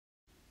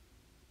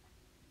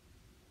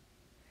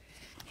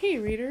Hey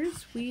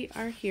readers, we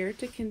are here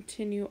to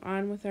continue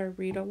on with our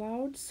read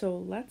aloud, so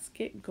let's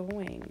get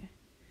going.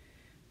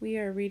 We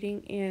are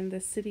reading in the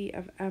City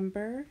of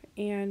Ember,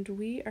 and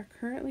we are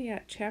currently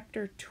at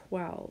chapter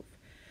 12.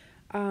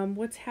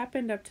 What's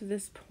happened up to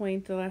this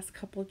point, the last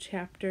couple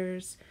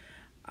chapters,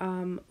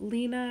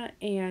 Lena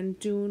and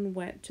Dune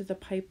went to the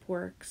pipe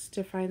works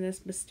to find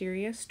this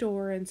mysterious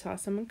door and saw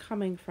someone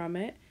coming from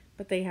it,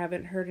 but they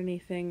haven't heard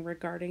anything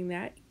regarding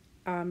that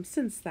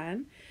since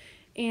then.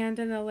 And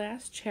in the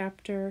last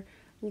chapter,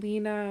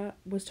 Lena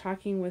was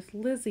talking with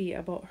Lizzie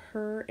about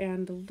her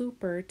and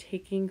Looper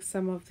taking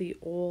some of the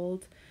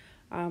old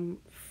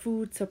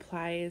food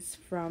supplies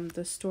from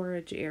the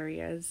storage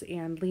areas,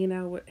 and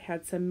Lena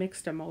had some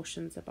mixed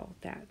emotions about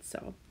that.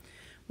 So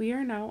we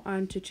are now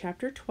on to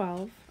chapter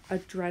 12, A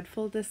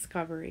Dreadful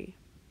Discovery.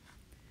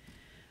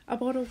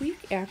 About a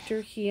week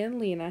after he and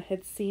Lena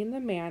had seen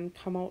the man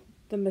come out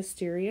the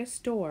mysterious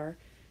door,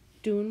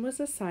 Dune was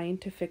assigned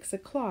to fix a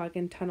clog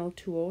in Tunnel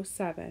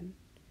 207.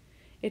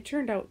 It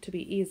turned out to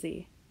be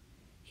easy.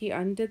 He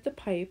undid the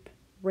pipe,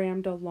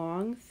 rammed a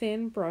long,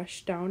 thin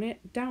brush down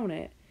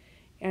it,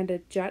 and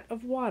a jet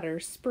of water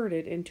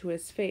spurted into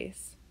his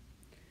face.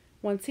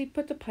 Once he'd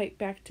put the pipe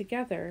back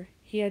together,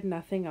 he had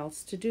nothing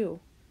else to do.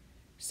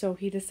 So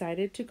he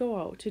decided to go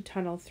out to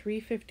Tunnel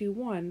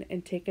 351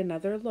 and take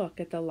another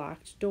look at the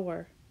locked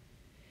door.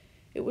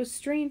 It was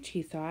strange,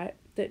 he thought,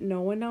 that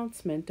no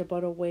announcement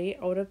about a way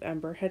out of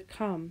Ember had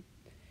come.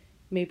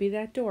 Maybe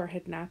that door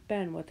had not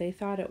been what they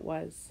thought it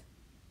was.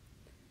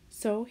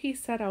 So he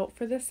set out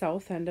for the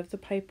south end of the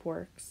pipe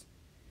works.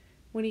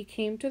 When he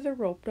came to the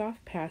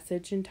roped-off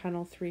passage in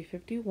Tunnel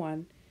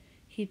 351,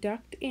 he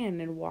ducked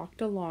in and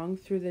walked along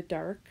through the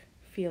dark,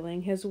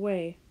 feeling his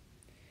way.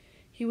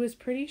 He was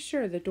pretty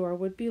sure the door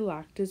would be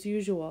locked as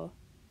usual.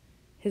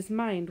 His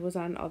mind was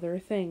on other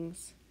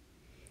things.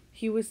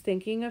 He was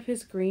thinking of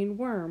his green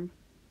worm,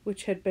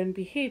 which had been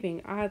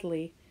behaving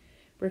oddly,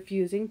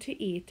 refusing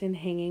to eat and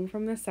hanging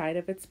from the side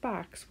of its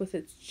box with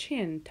its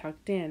chin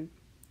tucked in.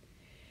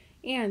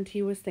 And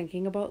he was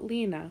thinking about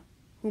Lena,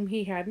 whom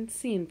he hadn't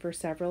seen for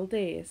several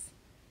days.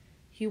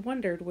 He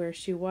wondered where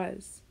she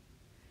was.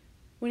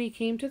 When he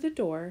came to the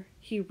door,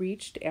 he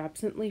reached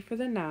absently for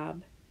the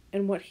knob,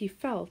 and what he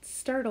felt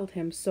startled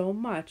him so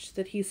much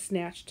that he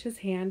snatched his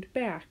hand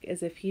back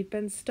as if he'd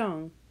been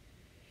stung.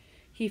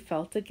 He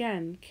felt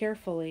again,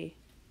 carefully.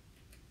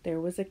 There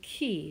was a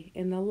key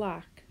in the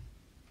lock.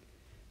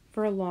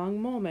 For a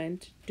long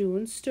moment,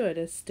 Dune stood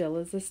as still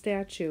as a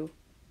statue.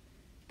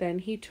 Then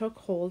he took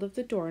hold of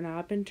the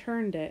doorknob and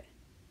turned it.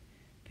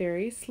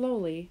 Very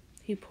slowly,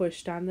 he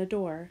pushed on the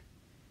door.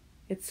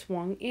 It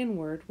swung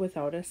inward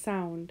without a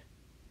sound.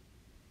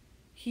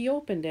 He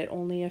opened it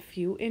only a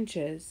few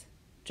inches,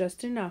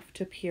 just enough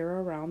to peer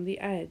around the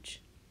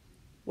edge.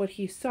 What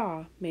he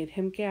saw made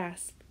him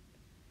gasp.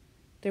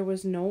 There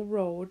was no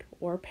road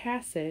or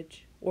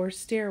passage or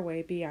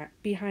stairway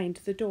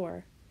behind the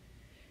door.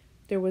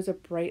 There was a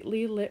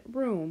brightly lit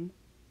room,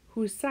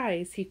 whose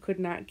size he could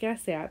not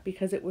guess at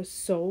because it was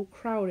so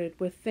crowded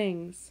with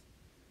things.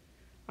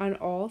 On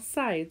all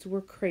sides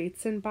were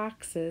crates and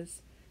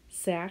boxes,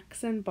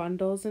 sacks and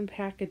bundles and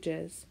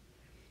packages.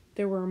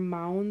 There were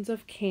mounds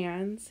of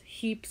cans,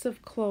 heaps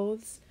of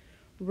clothes,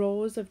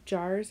 rows of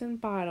jars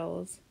and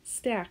bottles,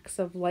 stacks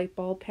of light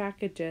bulb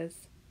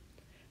packages.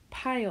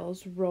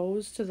 Piles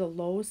rose to the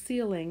low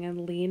ceiling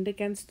and leaned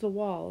against the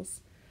walls,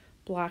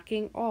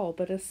 blocking all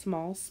but a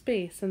small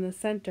space in the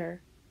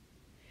center.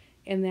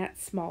 In that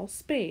small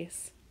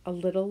space, a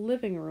little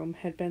living room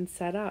had been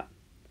set up.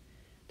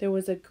 There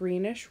was a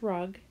greenish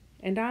rug,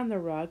 and on the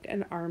rug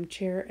an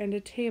armchair and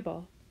a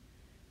table.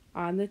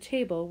 On the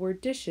table were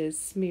dishes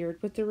smeared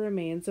with the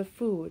remains of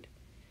food,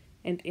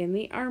 and in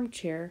the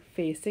armchair,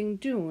 facing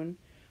Dune,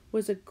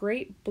 was a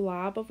great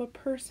blob of a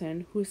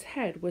person whose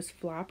head was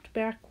flopped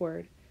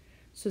backward,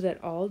 so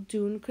that all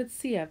Dune could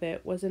see of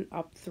it was an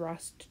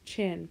upthrust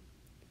chin.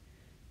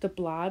 The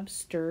blob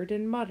stirred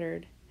and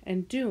muttered,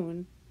 and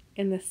Dune,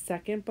 in the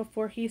second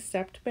before he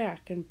stepped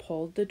back and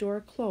pulled the door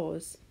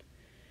closed,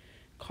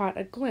 caught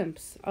a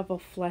glimpse of a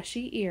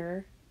fleshy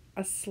ear,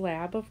 a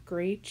slab of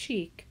gray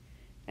cheek,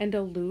 and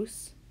a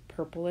loose,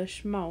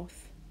 purplish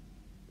mouth.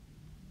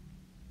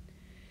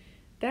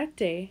 That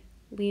day,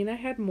 Lena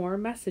had more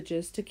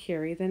messages to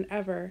carry than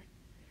ever.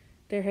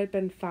 There had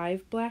been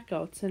 5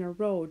 blackouts in a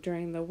row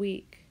during the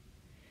week.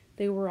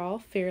 They were all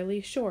fairly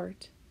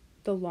short.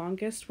 The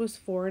longest was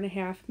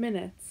 4.5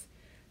 minutes,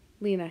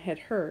 Lena had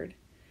heard,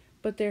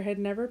 but there had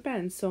never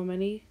been so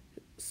many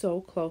so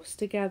close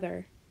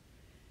together.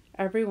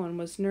 Everyone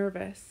was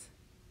nervous.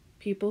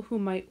 People who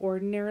might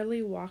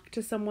ordinarily walk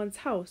to someone's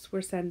house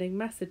were sending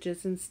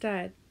messages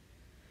instead.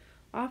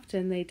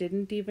 Often they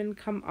didn't even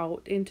come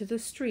out into the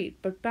street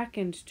but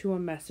beckoned to a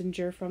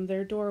messenger from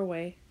their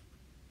doorway.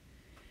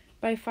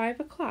 By 5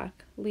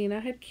 o'clock,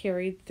 Lena had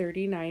carried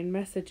 39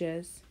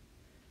 messages.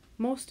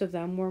 Most of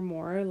them were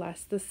more or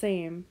less the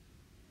same.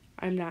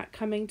 I'm not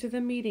coming to the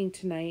meeting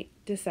tonight,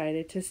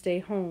 decided to stay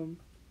home.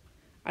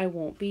 I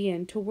won't be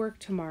in to work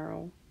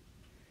tomorrow.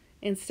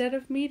 Instead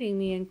of meeting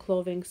me in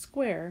Clothing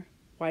Square,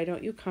 Why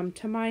don't you come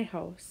to my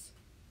house?"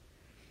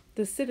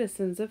 The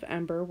citizens of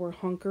Ember were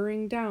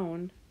hunkering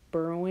down,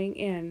 burrowing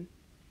in.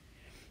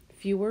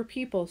 Fewer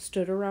people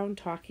stood around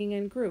talking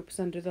in groups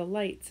under the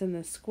lights in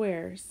the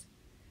squares.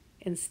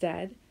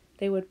 Instead,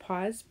 they would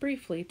pause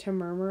briefly to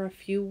murmur a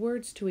few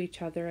words to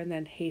each other and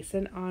then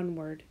hasten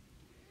onward.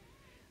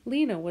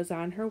 Lena was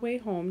on her way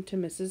home to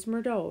Mrs.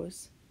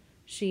 Murdo's.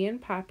 She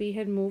and Poppy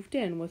had moved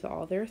in with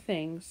all their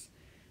things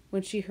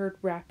when she heard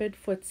rapid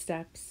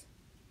footsteps.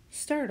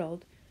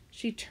 Startled,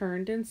 she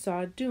turned and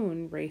saw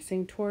Dune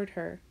racing toward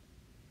her.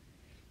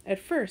 At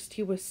first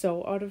he was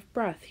so out of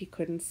breath he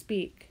couldn't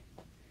speak.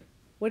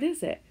 "What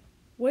is it?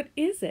 What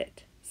is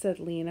it?" said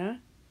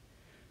Lena.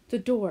 "The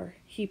door,"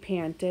 he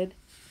panted.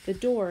 "The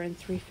door in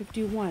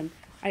 351.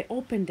 I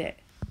opened it."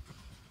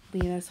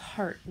 Lena's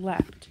heart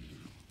leapt.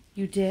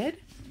 "You did?"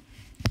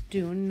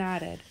 Dune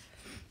nodded.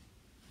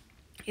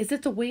 "Is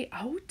it the way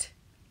out?"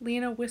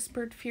 Lena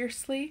whispered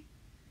fiercely.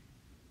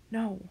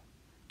 "No,"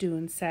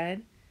 Dune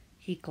said.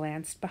 He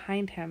glanced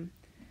behind him.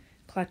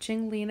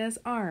 Clutching Lena's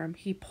arm,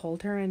 he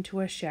pulled her into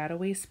a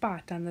shadowy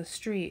spot on the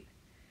street.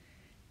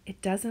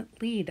 "It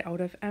doesn't lead out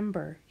of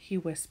Ember," he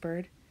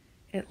whispered.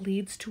 "It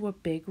leads to a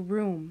big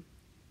room."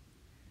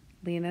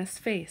 Lena's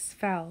face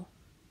fell.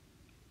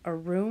 "A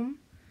room?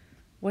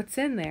 What's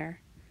in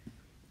there?"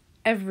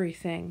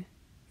 "Everything.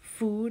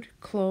 Food,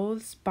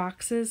 clothes,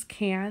 boxes,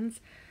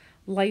 cans,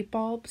 light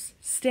bulbs,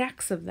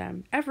 stacks of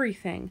them,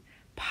 everything.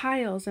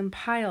 Piles and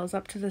piles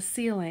up to the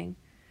ceiling."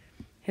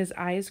 His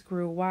eyes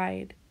grew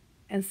wide,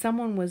 and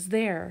someone was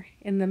there,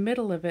 in the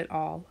middle of it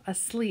all,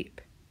 asleep.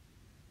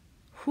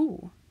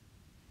 "Who?"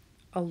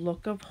 A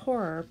look of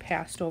horror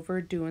passed over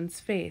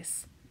Dune's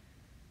face.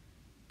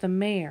 "The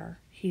mayor,"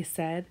 he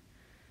said,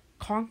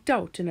 conked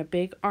out in a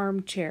big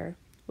armchair,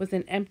 with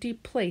an empty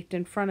plate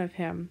in front of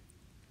him.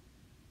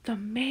 "The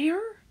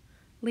mayor?"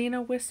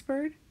 Lena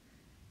whispered.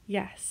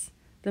 "Yes,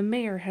 the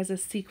mayor has a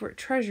secret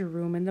treasure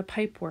room in the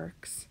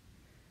pipeworks."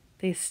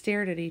 They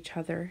stared at each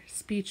other,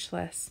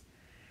 speechless.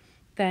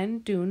 Then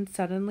Dune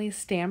suddenly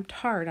stamped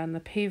hard on the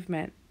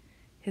pavement.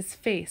 His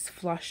face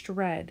flushed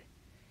red.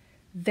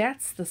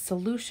 "That's the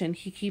solution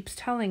he keeps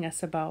telling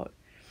us about.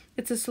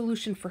 It's a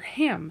solution for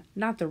him,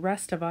 not the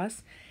rest of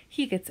us.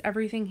 He gets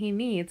everything he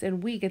needs,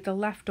 and we get the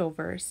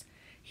leftovers.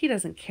 He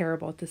doesn't care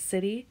about the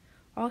city.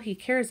 All he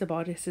cares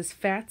about is his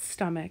fat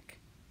stomach."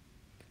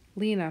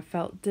 Lena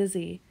felt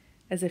dizzy,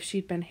 as if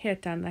she'd been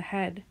hit on the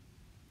head.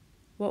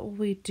 "What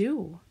will we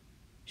do?"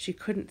 She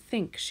couldn't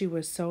think, she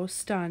was so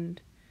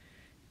stunned.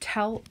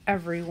 "Tell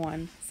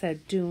everyone,"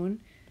 said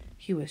Dune.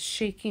 He was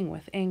shaking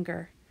with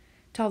anger.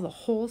 "Tell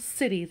the whole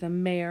city the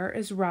mayor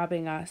is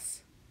robbing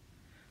us."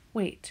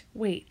 Wait.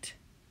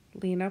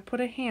 Lena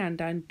put a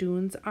hand on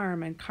Dune's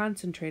arm and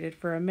concentrated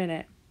for a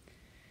minute.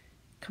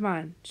 "Come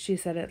on," she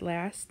said at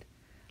last.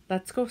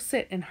 "Let's go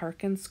sit in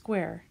Harkin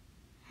Square.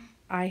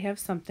 I have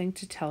something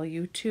to tell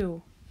you,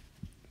 too."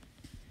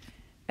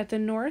 At the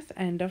north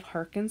end of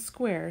Harkin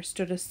Square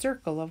stood a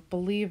circle of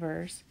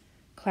believers,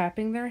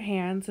 clapping their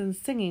hands and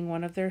singing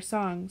one of their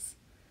songs.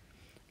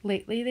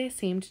 Lately they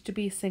seemed to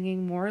be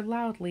singing more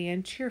loudly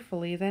and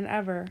cheerfully than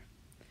ever.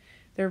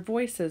 Their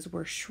voices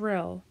were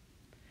shrill.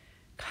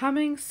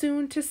 "Coming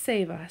soon to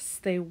save us,"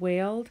 they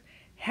wailed.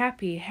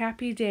 "Happy,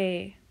 happy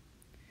day."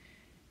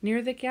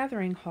 Near the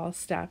gathering hall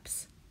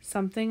steps,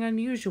 something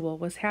unusual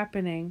was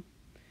happening.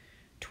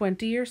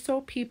 20 or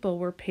so people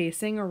were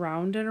pacing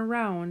around and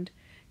around,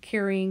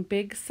 carrying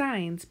big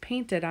signs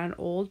painted on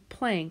old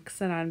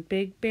planks and on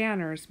big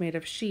banners made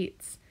of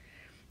sheets.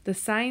 The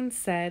signs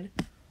said,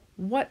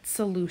 "What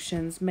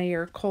solutions,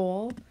 Mayor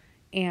Cole?"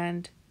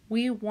 and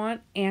 "We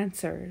want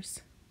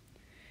answers."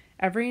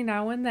 Every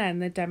now and then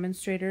the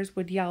demonstrators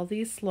would yell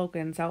these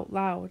slogans out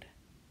loud.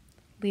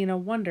 Lena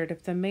wondered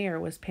if the mayor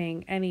was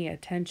paying any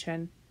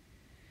attention.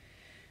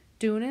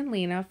 Dune and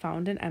Lena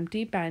found an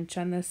empty bench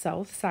on the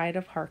south side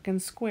of Harkin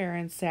Square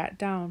and sat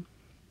down.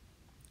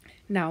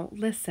 "Now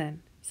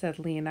listen," said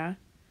Lena.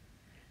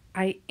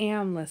 "I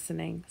am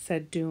listening,"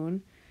 said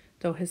Dune,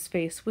 though his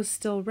face was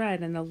still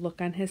red and the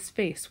look on his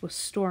face was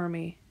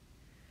stormy.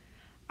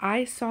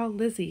 "I saw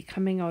Lizzie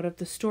coming out of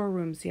the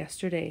storerooms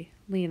yesterday,"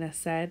 Lena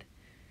said.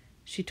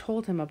 She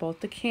told him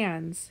about the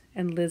cans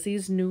and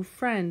Lizzie's new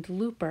friend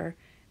Looper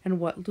and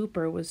what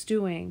Looper was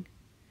doing.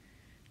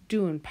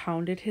 Dune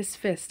pounded his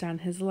fist on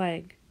his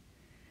leg.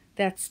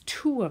 "That's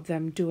 2 of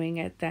them doing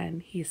it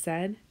then," he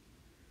said.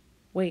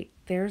 "Wait,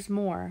 there's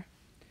more.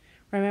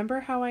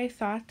 Remember how I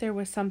thought there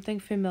was something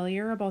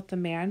familiar about the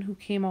man who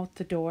came out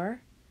the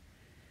door?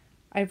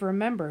 I've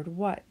remembered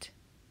what.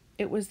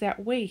 It was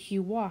that way he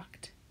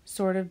walked,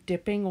 sort of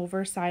dipping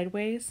over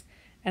sideways,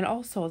 and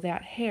also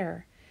that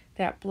hair,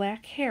 that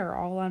black hair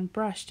all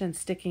unbrushed and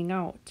sticking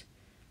out.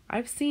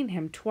 I've seen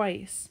him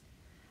twice.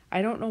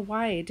 I don't know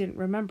why I didn't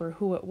remember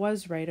who it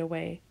was right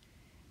away.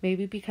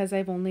 Maybe because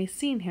I've only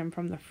seen him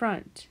from the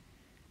front.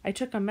 I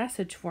took a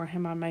message for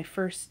him on my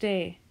first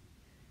day."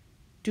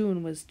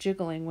 Dune was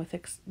jiggling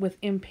with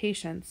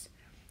impatience.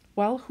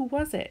 "Well, who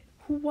was it?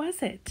 Who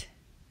was it?"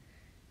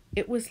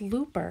 "It was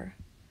Looper.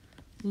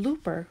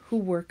 Looper, who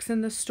works in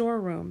the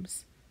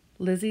storerooms.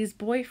 Lizzie's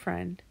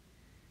boyfriend.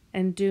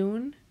 And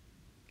Dune?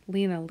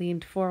 Lena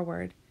leaned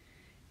forward.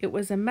 It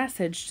was a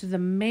message to the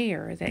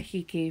mayor that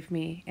he gave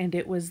me, and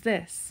it was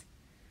this: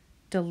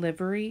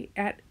 delivery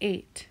at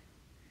 8.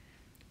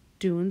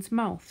 Dune's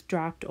mouth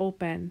dropped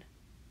open.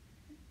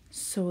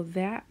 So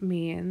that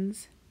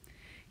means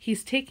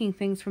he's taking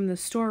things from the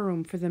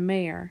storeroom for the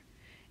mayor,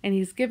 and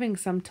he's giving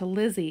some to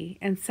Lizzie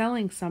and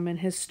selling some in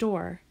his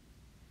store.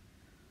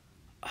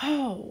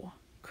 Oh,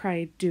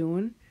 cried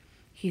Dune.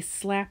 He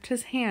slapped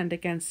his hand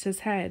against his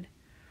head.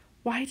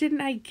 Why didn't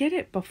I get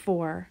it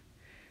before?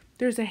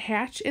 There's a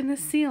hatch in the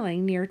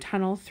ceiling near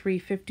tunnel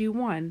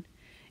 351.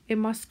 It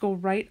must go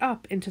right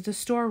up into the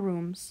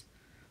storerooms.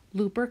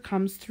 Looper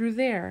comes through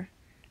there.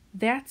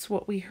 That's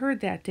what we heard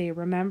that day,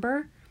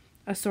 remember?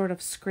 A sort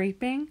of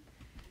scraping.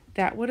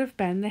 That would have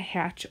been the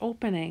hatch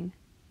opening.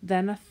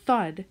 Then a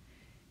thud,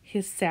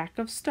 his sack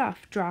of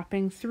stuff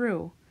dropping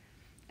through,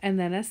 and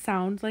then a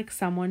sound like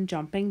someone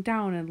jumping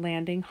down and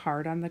landing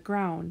hard on the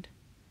ground.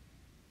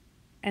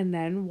 And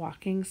then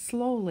walking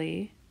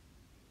slowly,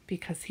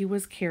 because he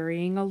was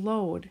carrying a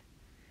load,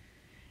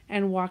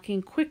 and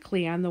walking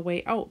quickly on the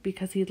way out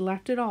because he'd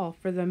left it all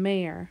for the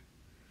mayor.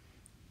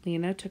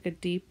 Lena took a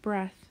deep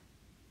breath.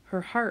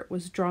 Her heart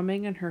was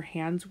drumming and her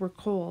hands were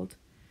cold.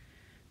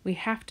 We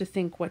have to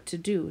think what to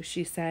do,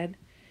 she said.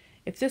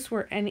 If this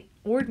were any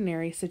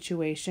ordinary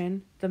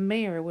situation, the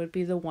mayor would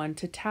be the one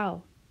to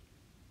tell.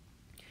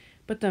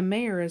 But the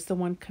mayor is the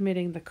one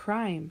committing the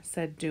crime,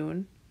 said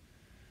Dune.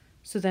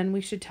 So then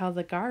we should tell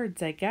the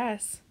guards, I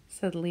guess,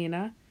 said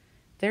Lena.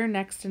 They're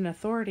next in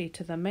authority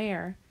to the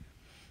mayor.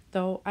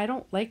 Though I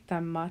don't like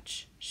them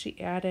much, she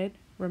added,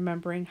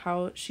 remembering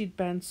how she'd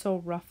been so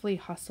roughly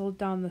hustled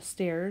down the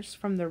stairs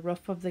from the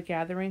roof of the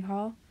gathering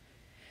hall.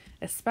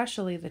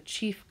 Especially the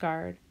chief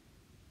guard.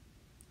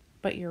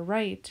 But you're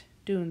right,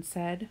 Dune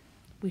said.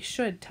 We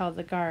should tell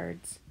the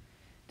guards.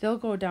 They'll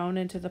go down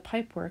into the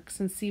pipeworks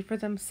and see for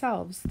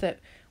themselves that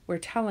we're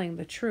telling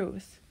the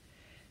truth.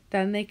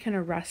 Then they can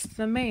arrest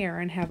the mayor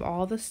and have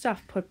all the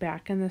stuff put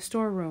back in the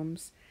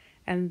storerooms,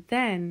 and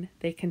then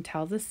they can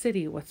tell the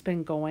city what's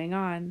been going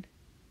on.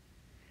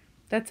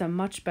 That's a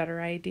much better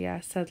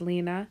idea, said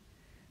Lena.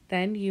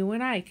 Then you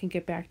and I can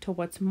get back to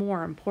what's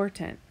more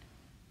important.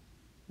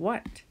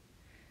 What?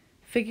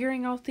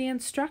 Figuring out the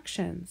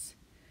instructions.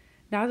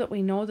 Now that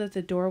we know that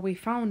the door we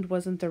found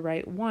wasn't the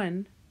right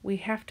one, we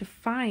have to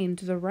find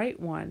the right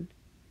one.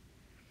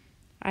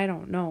 I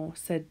don't know,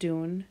 said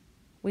Dune.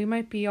 We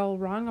might be all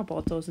wrong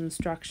about those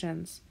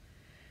instructions.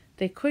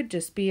 They could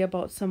just be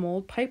about some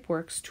old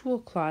pipeworks tool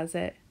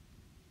closet.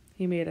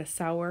 He made a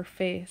sour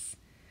face.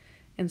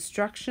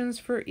 Instructions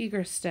for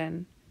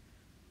Eagerston.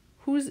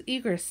 Who's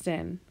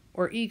Eagerston,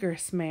 or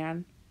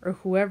Eagersman, or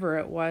whoever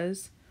it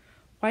was?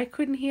 Why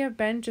couldn't he have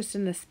been just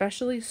an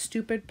especially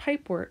stupid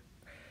pipeworks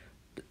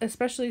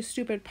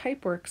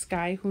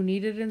guy who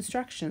needed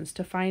instructions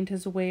to find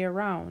his way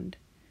around?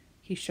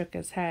 He shook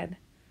his head.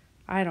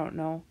 I don't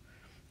know.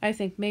 I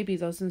think maybe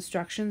those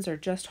instructions are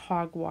just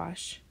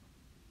hogwash.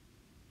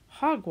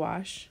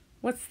 Hogwash?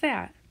 What's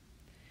that?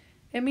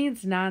 It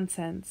means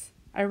nonsense.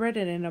 I read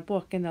it in a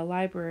book in the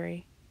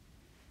library.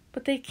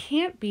 But they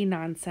can't be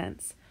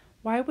nonsense.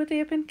 Why would they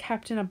have been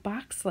kept in a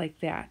box like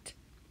that,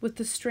 with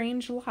the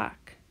strange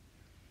lock?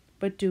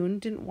 But Dune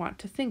didn't want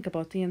to think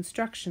about the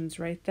instructions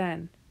right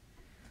then.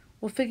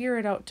 We'll figure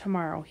it out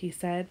tomorrow, he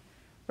said.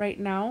 Right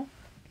now,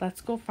 let's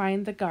go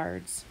find the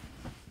guards.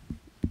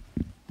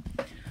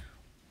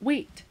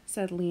 Wait,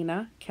 said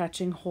Lena,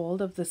 catching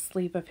hold of the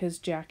sleeve of his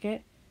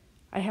jacket.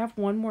 I have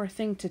one more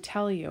thing to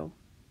tell you.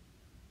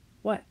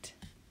 What?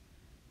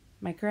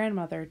 My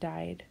grandmother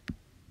died.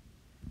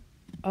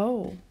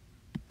 Oh,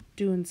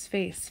 Dune's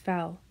face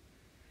fell.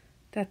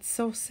 That's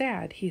so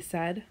sad, he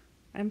said.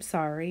 I'm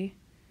sorry.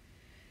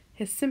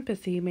 His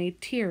sympathy made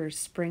tears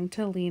spring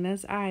to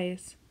Lena's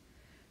eyes.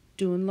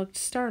 Dune looked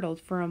startled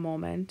for a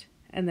moment,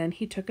 and then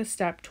he took a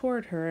step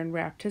toward her and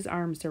wrapped his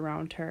arms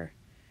around her.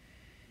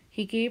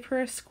 He gave her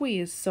a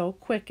squeeze so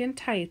quick and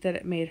tight that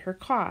it made her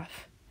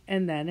cough,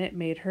 and then it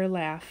made her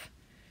laugh.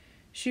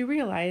 She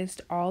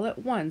realized all at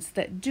once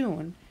that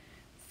Dune,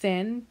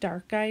 thin,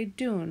 dark-eyed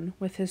Dune,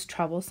 with his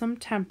troublesome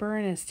temper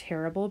and his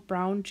terrible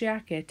brown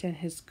jacket and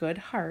his good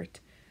heart,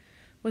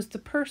 was the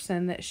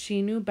person that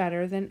she knew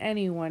better than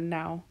anyone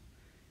now.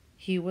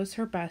 He was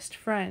her best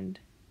friend.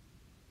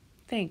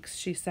 Thanks,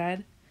 she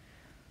said.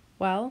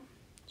 Well,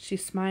 she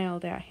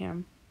smiled at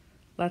him.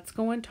 Let's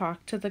go and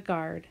talk to the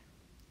guard.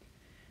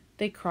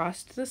 They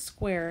crossed the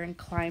square and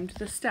climbed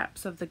the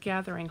steps of the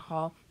gathering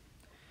hall.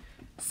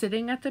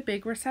 Sitting at the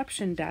big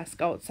reception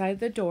desk outside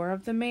the door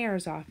of the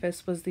mayor's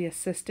office was the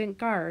assistant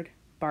guard,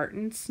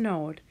 Barton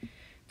Snowd,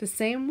 the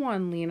same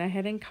one Lena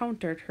had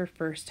encountered her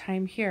first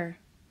time here.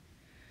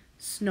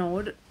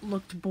 Snowd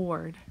looked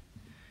bored.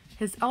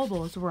 His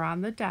elbows were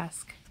on the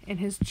desk, and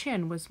his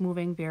chin was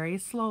moving very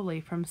slowly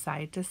from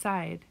side to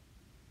side.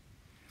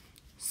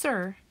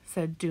 Sir,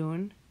 said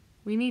Dune,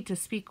 we need to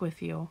speak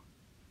with you.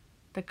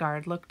 The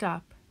guard looked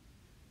up.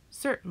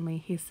 Certainly,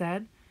 he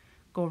said.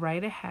 Go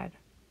right ahead.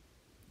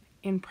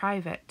 In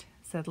private,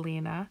 said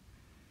Lena.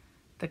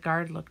 The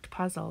guard looked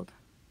puzzled.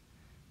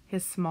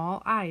 His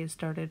small eyes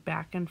darted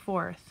back and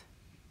forth.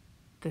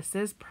 "This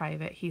is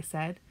private," he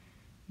said.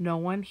 "No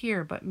one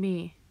here but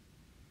me."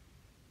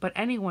 "But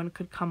anyone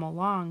could come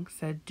along,"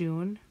 said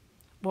Dune.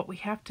 "What we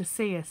have to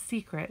say is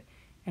secret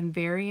and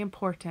very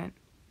important."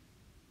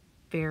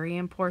 "Very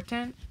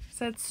important?"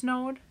 said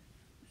Snoad.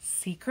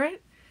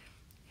 "Secret?"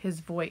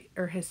 His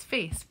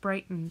face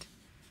brightened.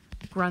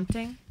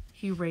 Grunting,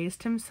 he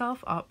raised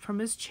himself up from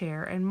his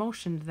chair and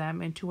motioned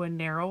them into a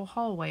narrow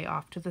hallway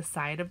off to the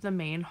side of the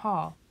main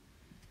hall.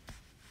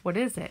 "What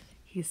is it?"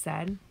 he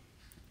said.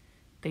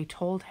 They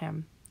told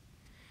him.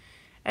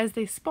 As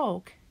they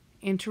spoke,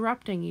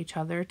 interrupting each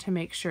other to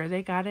make sure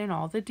they got in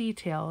all the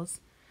details,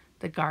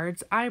 the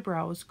guard's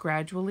eyebrows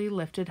gradually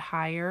lifted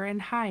higher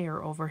and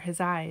higher over his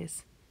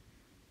eyes.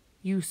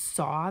 "You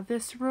saw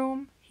this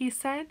room?" he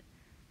said.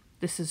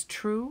 "This is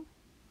true?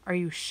 Are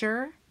you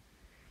sure?"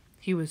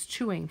 He was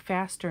chewing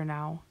faster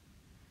now.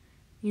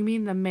 You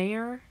mean the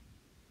mayor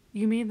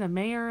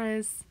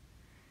is—"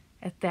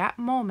 At that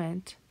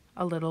moment,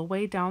 a little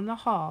way down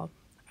the hall,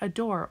 a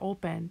door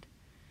opened.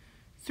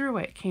 Through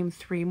it came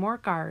 3 more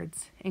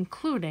guards,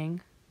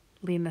 including,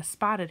 Lena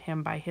spotted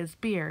him by his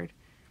beard,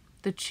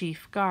 the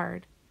chief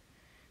guard.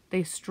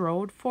 They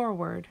strode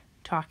forward,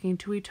 talking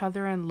to each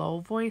other in low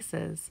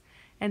voices,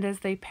 and as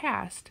they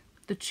passed,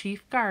 the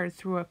chief guard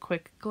threw a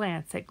quick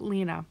glance at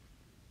Lena.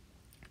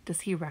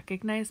 "Does he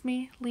recognize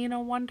me?" Lena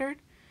wondered.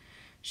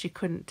 She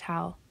couldn't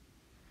tell.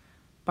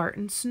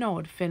 Barton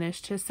Snoad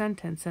finished his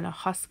sentence in a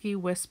husky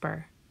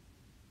whisper.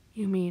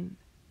 "You mean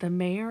the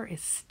mayor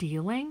is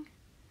stealing?"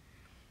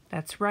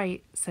 "That's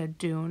right," said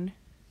Dune.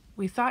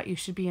 "We thought you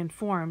should be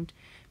informed,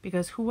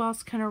 because who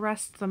else can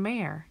arrest the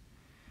mayor?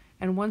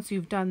 And once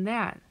you've done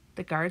that,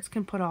 the guards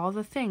can put all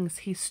the things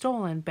he's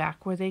stolen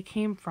back where they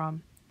came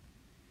from."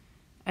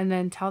 "And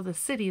then tell the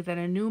city that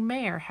a new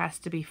mayor has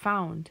to be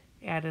found,"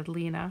 added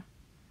Lena.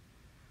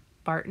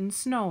 Barton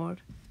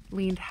Snoad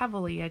leaned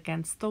heavily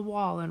against the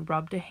wall and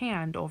rubbed a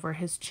hand over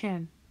his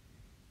chin.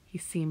 He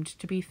seemed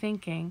to be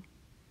thinking.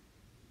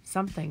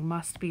 "Something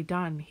must be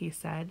done," he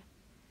said.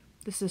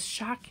 "This is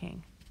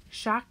shocking,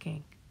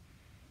 shocking."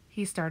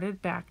 He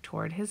started back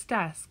toward his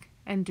desk,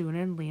 and Dune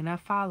and Lena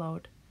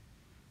followed.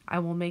 "I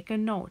will make a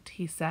note,"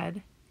 he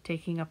said,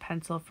 taking a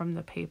pencil from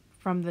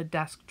the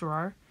desk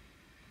drawer.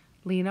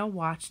 Lena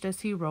watched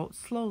as he wrote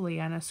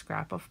slowly on a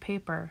scrap of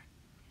paper.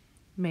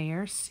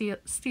 "Mayor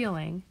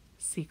stealing,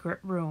 secret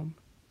room."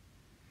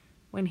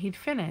 When he'd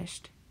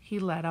finished, he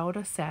let out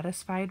a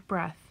satisfied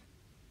breath.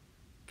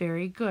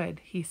 "Very good,"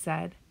 he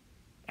said.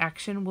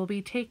 "Action will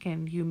be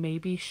taken, you may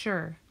be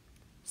sure.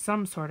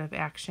 Some sort of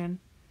action.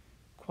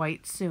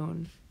 Quite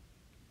soon."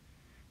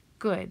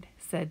 "Good,"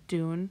 said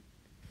Dune.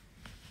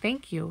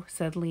 "Thank you,"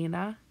 said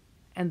Lena,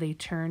 and they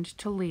turned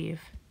to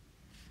leave.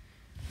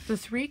 The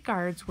 3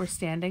 guards were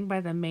standing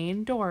by the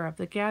main door of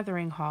the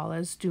gathering hall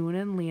as Dune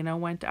and Lena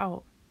went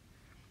out.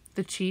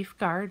 The chief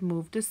guard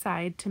moved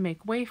aside to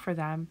make way for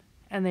them,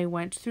 and they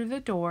went through the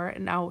door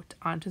and out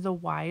onto the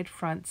wide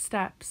front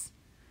steps.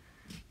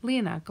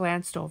 Lena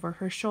glanced over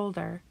her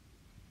shoulder.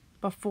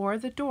 Before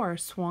the door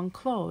swung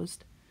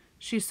closed,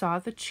 she saw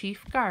the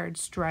chief guard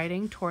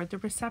striding toward the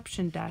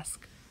reception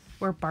desk,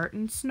 where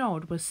Barton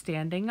Snoad was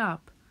standing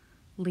up,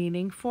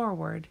 leaning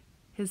forward,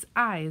 his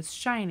eyes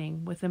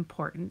shining with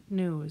important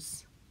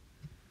news.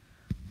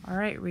 All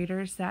right,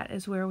 readers, that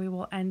is where we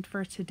will end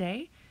for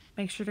today.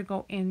 Make sure to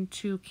go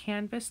into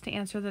Canvas to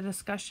answer the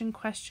discussion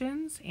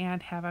questions,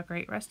 and have a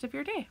great rest of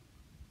your day.